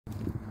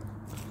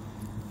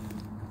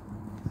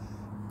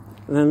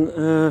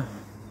then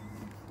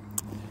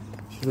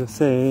should I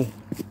say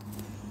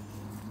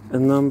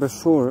number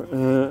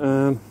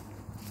 4,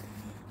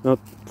 not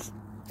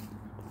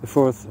the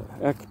fourth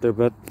actor,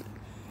 but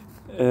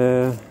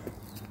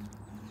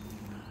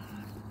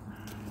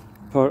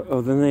part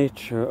of the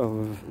nature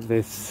of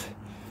this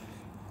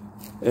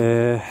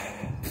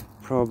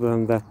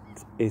problem that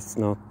is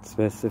not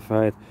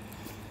specified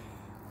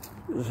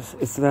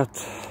is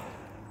that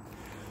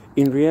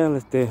in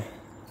reality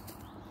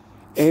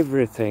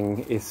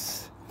everything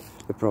is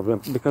the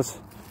problem, because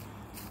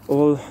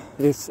all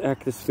these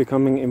actors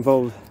becoming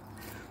involved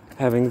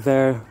having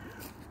their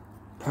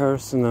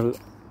personal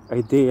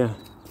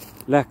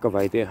lack of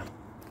idea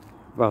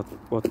about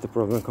what the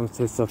problem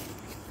consists of.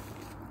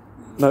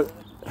 But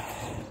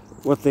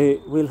what they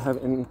will have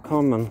in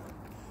common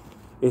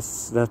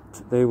is that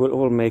they will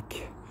all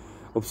make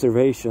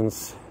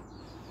observations,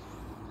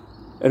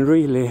 and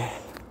really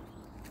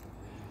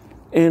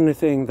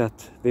anything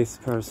that this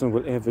person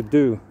will ever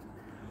do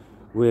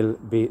will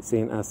be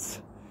seen as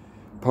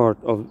part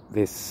of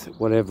this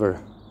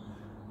whatever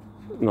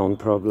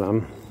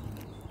non-problem.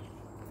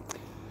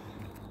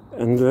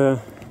 And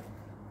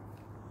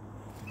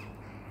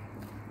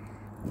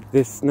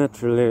this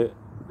naturally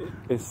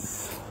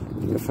is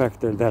a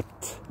factor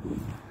that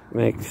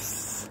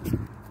makes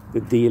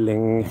the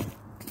dealing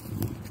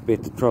a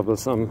bit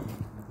troublesome.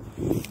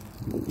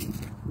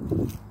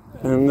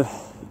 And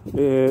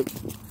it's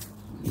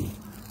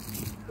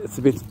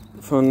a bit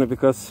funny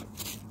because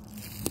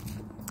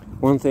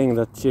one thing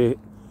that she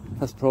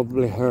has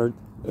probably heard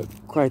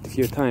quite a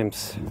few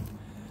times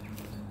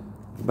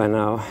by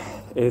now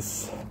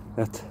is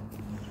that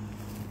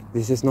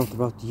this is not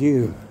about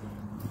you.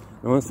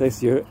 No one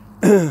says you're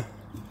a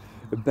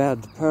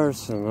bad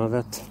person, or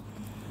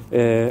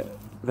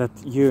that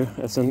you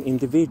as an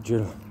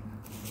individual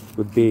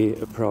would be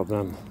a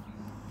problem.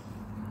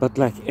 But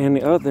like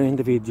any other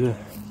individual,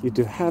 you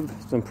do have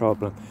some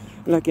problem.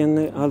 Like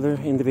any other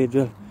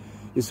individual,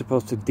 you're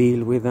supposed to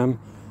deal with them,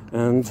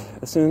 and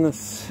as soon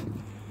as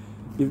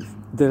you've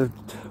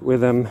dealt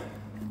with them,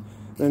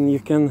 then you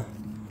can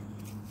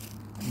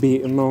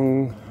be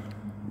among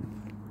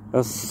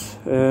us.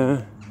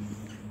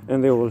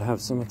 And they all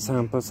have some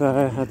examples.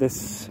 I had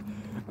this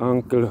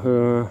uncle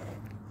who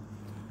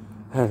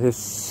had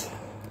his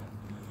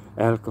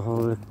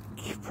alcoholic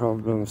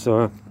problems,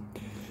 or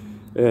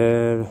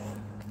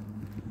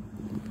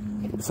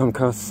some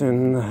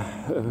cousin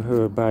who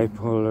were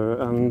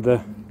bipolar,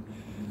 and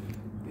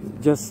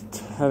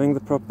just having the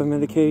proper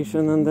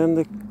medication, and then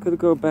they could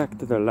go back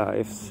to their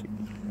lives.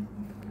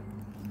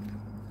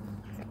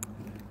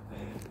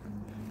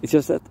 It's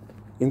just that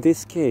in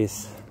this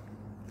case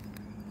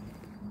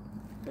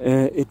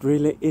it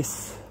really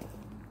is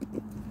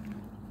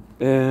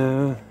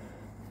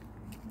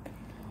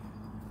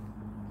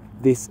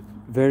this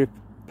very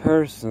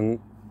person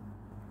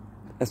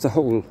as a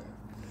whole,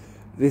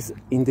 this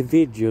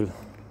individual,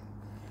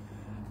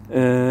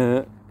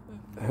 her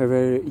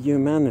very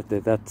humanity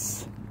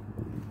that's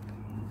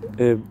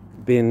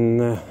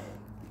been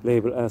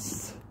labeled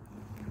as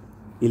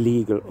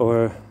illegal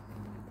or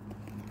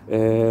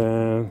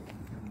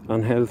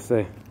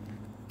unhealthy.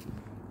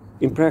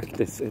 In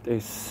practice it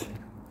is,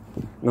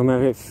 no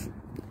matter if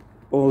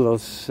all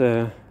those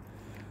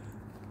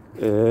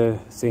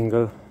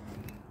single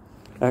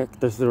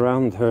actors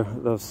around her,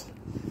 those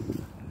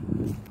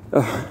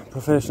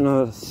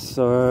professionals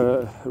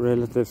or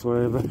relatives,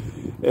 whatever,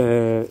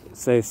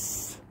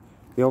 says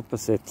the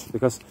opposite,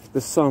 because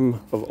the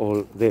sum of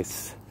all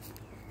this,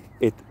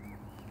 it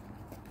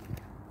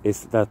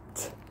is that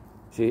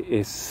she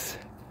is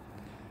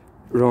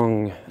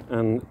wrong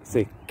and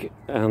sick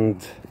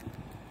and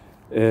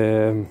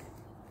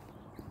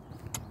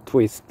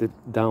twisted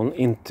down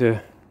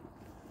into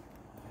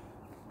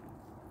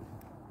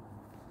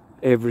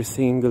every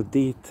single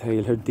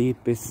detail, her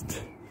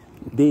deepest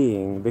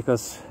being,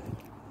 because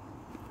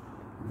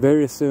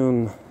very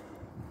soon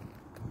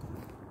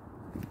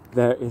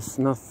there is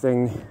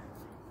nothing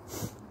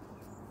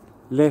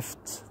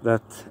left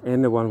that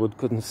anyone would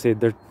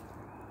consider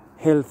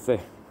healthy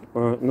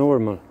or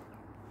normal.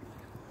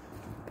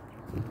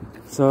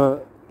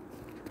 So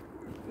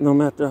no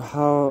matter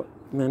how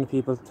many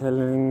people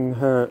telling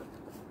her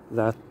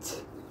that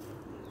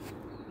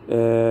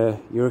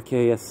you're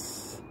okay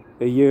as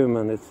a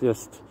human, it's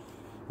just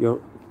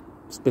your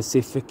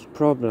specific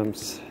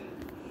problems.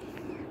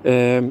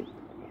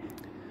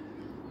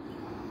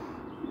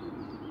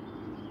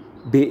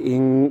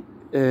 Being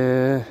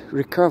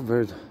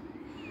recovered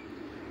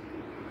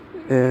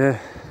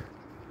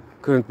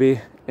couldn't be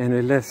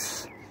any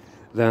less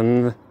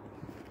than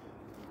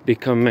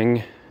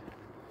becoming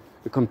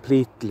a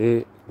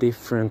completely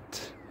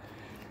different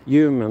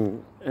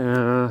human,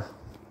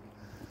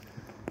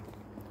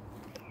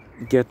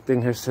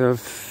 getting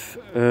herself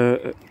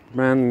a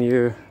brand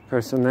new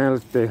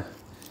personality,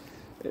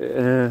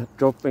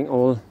 dropping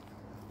all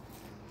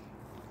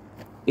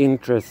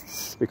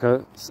interests,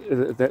 because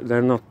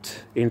they're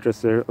not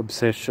interests, they're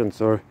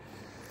obsessions or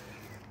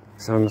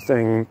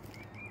something,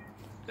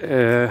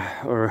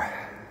 or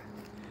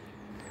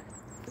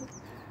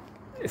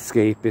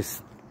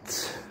escapist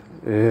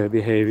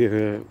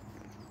behavior,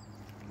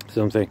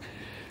 something,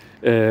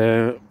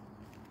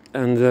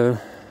 and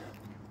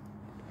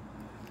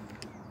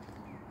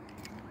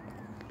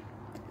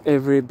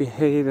every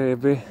behavior,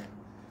 every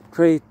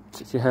trait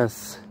she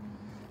has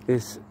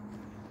is,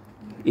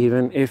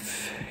 even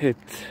if it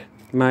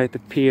might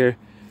appear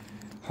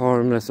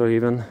harmless or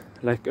even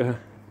like a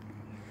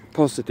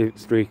positive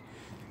streak,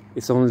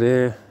 it's only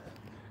a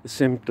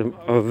symptom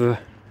of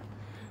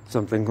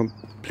something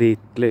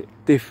completely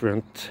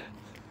different.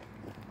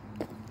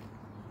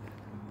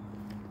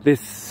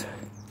 This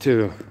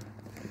too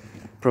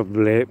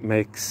probably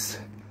makes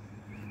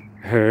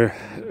her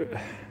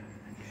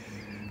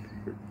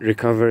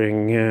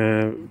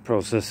recovering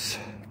process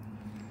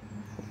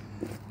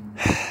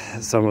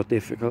somewhat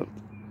difficult.